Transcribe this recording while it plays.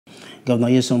Governor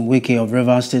Nyesom Wike of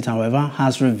Rivers State, however,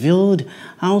 has revealed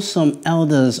how some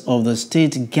elders of the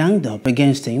state ganged up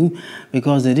against him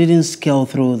because they didn't scale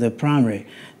through the primary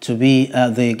to be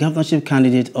the governorship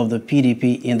candidate of the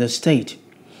PDP in the state.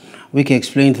 Wike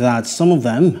explained that some of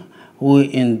them who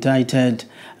indicted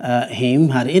him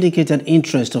had indicated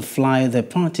interest to fly the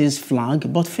party's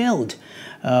flag but failed.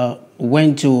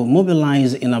 Went to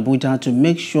mobilize in Abuja to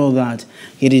make sure that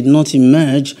he did not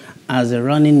emerge as a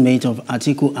running mate of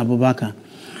Atiku Abubakar.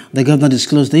 The governor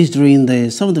disclosed this during the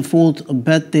 74th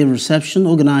birthday reception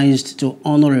organized to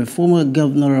honor a former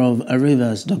governor of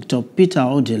Rivers, Dr. Peter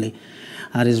Odili,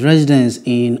 at his residence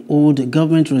in Old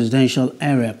Government Residential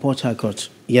Area, Port Harcourt,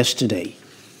 yesterday.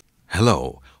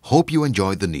 Hello, hope you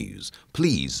enjoyed the news.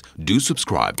 Please do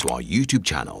subscribe to our YouTube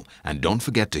channel and don't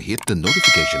forget to hit the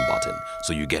notification button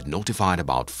so you get notified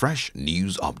about fresh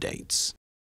news updates.